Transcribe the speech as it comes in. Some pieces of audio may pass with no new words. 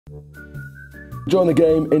During the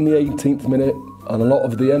game in the 18th minute, and a lot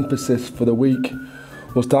of the emphasis for the week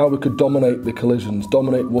was how we could dominate the collisions,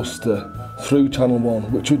 dominate Worcester through Channel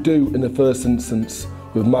 1, which we do in the first instance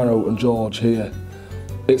with Marrow and George here.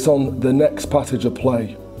 It's on the next passage of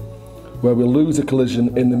play where we lose a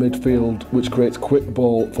collision in the midfield, which creates quick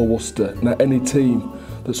ball for Worcester. Now any team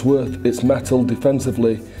that's worth its mettle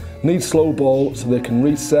defensively needs slow ball so they can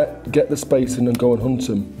reset, get the spacing and go and hunt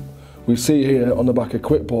them. We see here on the back of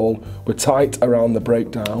quick ball, we're tight around the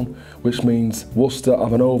breakdown, which means Worcester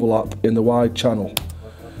have an overlap in the wide channel.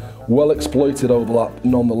 Well exploited overlap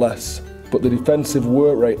nonetheless, but the defensive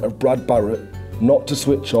work rate of Brad Barritt, not to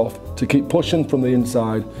switch off, to keep pushing from the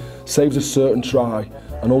inside, saves a certain try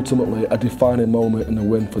and ultimately a defining moment in the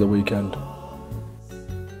win for the weekend.